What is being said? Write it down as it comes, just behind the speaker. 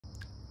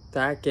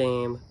That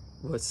game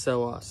was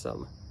so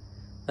awesome.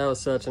 That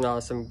was such an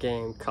awesome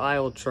game.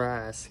 Kyle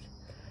Trask.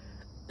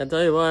 I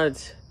tell you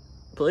what,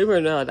 believe it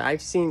or not,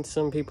 I've seen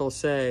some people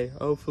say,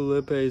 oh,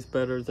 Feleipe is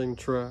better than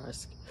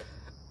Trask.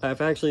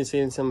 I've actually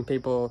seen some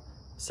people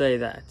say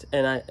that.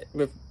 And I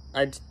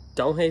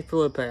don't hate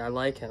Feleipe, I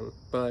like him,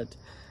 but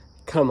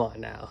come on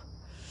now.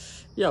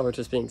 Yeah, we're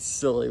just being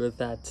silly with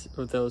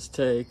those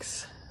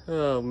takes.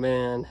 Oh,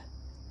 man.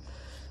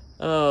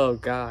 Oh,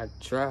 God.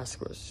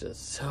 Trask was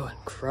just so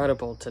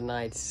incredible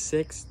tonight.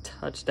 6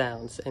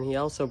 touchdowns. And he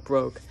also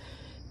broke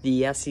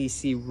the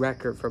SEC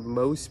record for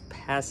most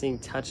passing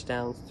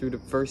touchdowns through the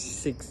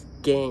first 6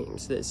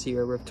 games this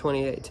year with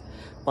 28.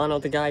 Wanna know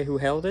the guy who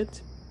held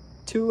it?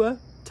 Tua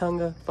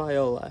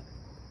Tagovailoa.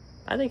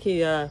 I think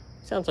he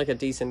sounds like a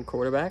decent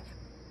quarterback.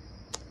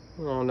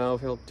 I don't know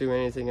if he'll do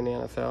anything in the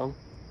NFL.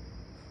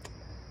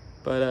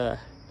 But,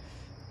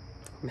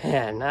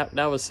 man,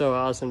 that was so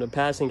awesome. The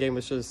passing game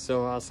was just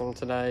so awesome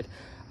tonight.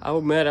 I'll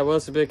admit I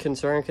was a bit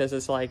concerned because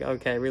it's like,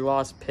 okay, we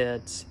lost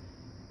Pitts.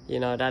 You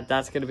know,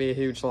 that's going to be a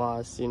huge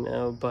loss, you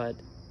know. But,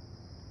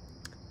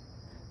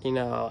 you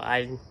know,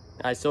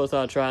 I still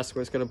thought Trask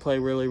was going to play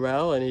really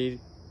well, and he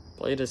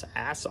played his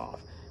ass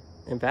off.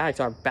 In fact,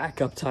 our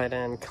backup tight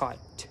end caught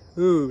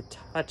 2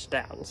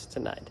 touchdowns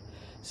tonight.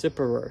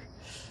 Zipperer.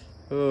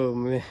 Oh,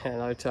 man,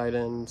 our tight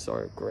ends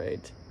are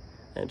great.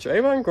 And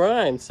Trayvon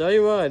Grimes, tell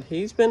you what,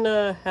 he's been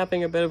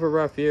having a bit of a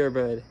rough year,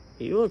 but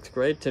he looks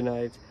great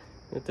tonight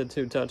with the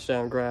 2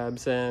 touchdown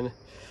grabs, and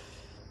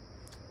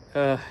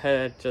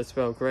it just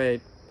felt great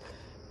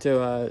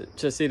to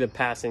just see the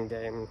passing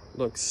game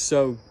look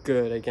so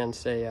good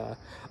against a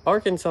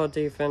Arkansas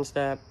defense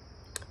that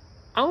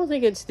I don't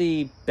think it's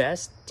the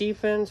best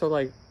defense or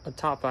like a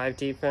top 5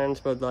 defense,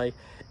 but like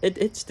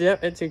it's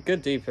a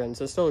good defense.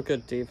 It's still a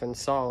good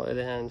defense, solid,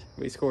 and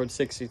we scored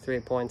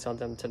 63 points on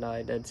them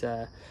tonight.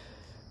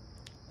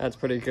 That's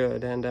pretty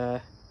good.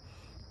 And,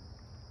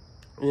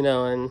 you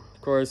know, and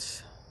of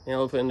course, the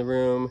elephant in the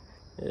room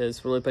is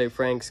Feleipe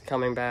Franks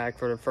coming back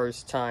for the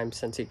first time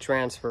since he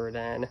transferred.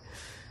 And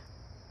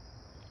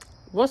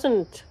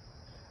wasn't,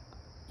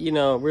 you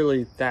know,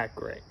 really that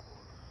great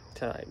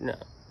tonight, no.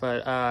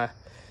 But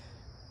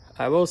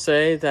I will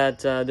say that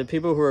the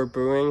people who are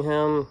booing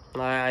him,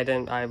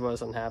 I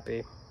wasn't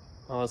happy.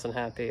 I wasn't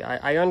happy.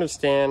 I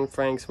understand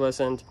Franks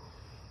wasn't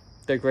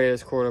the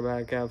greatest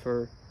quarterback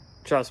ever.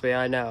 Trust me,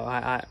 I know.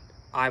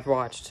 I've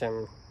watched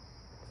him.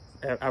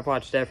 I've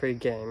watched every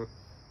game.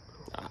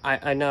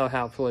 I know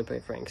how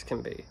Feleipe Franks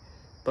can be.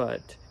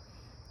 But,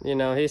 you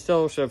know, he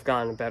still should have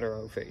gotten a better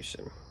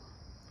ovation.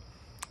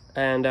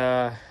 And,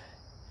 tell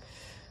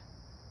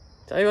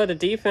you what, the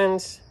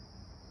defense,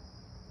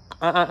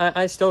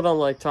 I still don't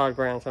like Todd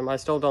Grantham. I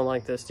still don't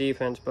like this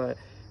defense, but,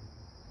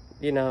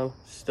 you know,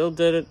 still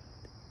did it,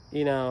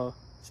 you know,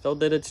 still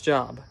did its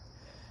job.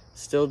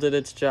 Still did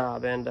its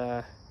job, and,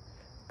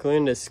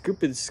 including the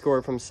stupid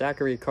score from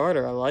Zachary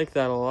Carter. I like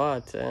that a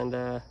lot.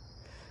 And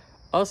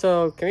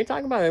also, can we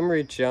talk about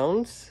Emory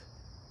Jones?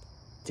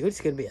 Dude's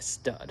going to be a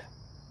stud.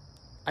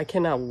 I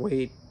cannot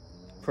wait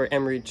for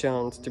Emory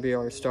Jones to be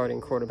our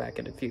starting quarterback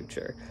in the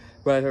future.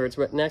 Whether it's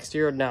next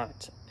year or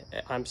not,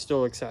 I'm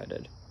still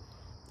excited.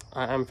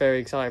 I'm very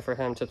excited for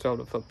him to throw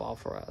the football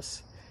for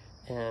us.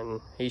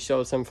 And he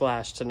showed some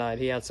flash tonight.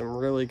 He had some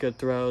really good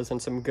throws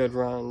and some good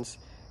runs.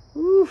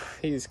 Woo,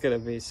 he's going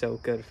to be so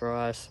good for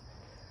us.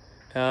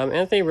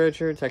 Anthony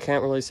Richards, I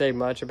can't really say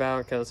much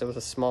about because it was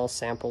a small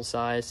sample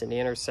size, and the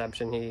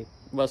interception, he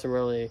wasn't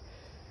really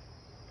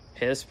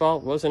his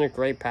fault. Wasn't a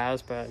great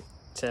pass, but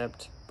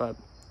tipped, but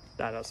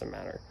that doesn't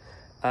matter.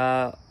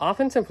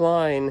 Offensive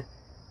line,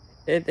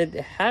 it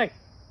had,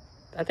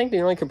 I think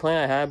the only complaint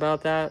I had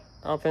about that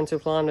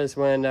offensive line is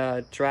when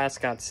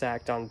Trask got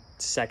sacked on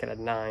 2nd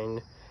and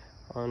 9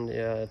 on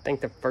I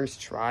think the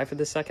first drive of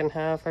the second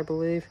half, I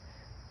believe.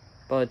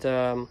 But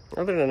other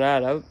than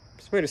that,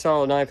 it's a pretty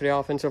solid night for the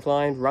offensive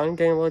line. Run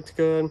game looked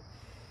good.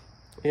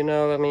 You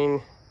know, I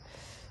mean,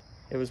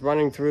 it was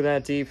running through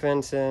that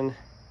defense. And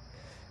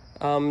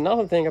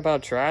another thing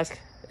about Trask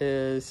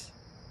is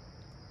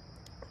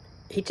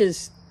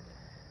it's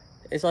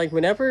like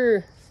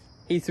whenever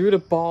he threw the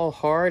ball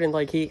hard and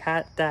like he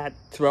had that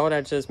throw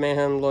that just made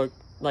him look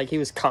like he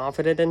was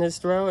confident in his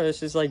throw.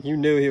 It's just like you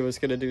knew he was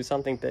going to do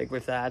something big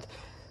with that.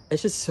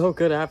 It's just so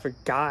good to have a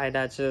guy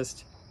that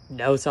just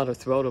knows how to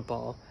throw the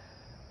ball.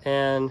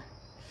 And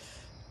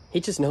he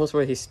just knows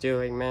what he's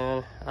doing,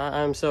 man.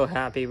 I'm so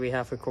happy we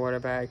have a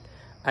quarterback.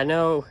 I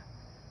know,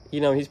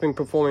 you know, he's been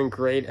performing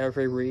great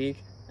every week,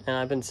 and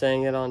I've been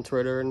saying it on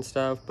Twitter and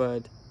stuff,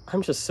 but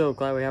I'm just so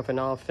glad we have an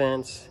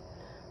offense.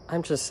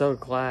 I'm just so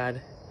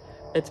glad.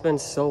 It's been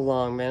so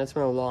long, man. It's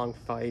been a long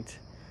fight.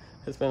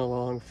 It's been a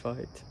long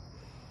fight.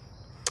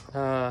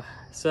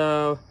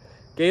 So,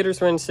 Gators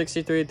win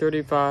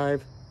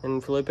 63-35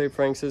 in Feleipe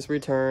Franks'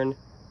 return.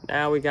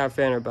 Now we got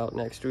Vanderbilt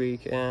next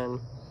week, and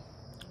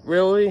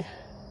really,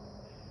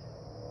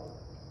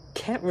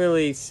 can't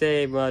really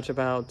say much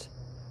about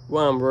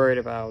what I'm worried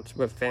about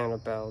with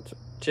Vanderbilt.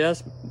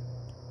 Just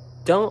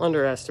don't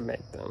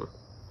underestimate them.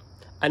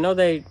 I know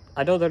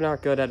they're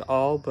not good at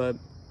all, but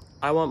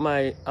I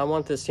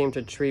want this team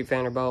to treat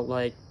Vanderbilt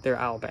like they're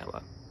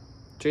Alabama.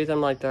 Treat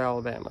them like they're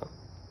Alabama.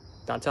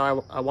 That's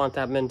how I want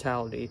that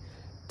mentality.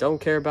 Don't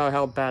care about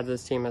how bad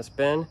this team has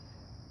been.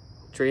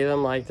 Treat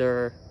them like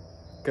they're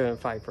gonna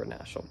fight for a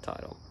national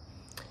title.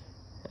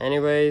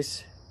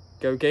 Anyways,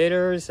 go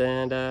Gators,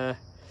 and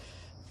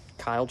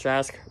Kyle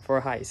Trask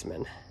for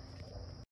Heisman.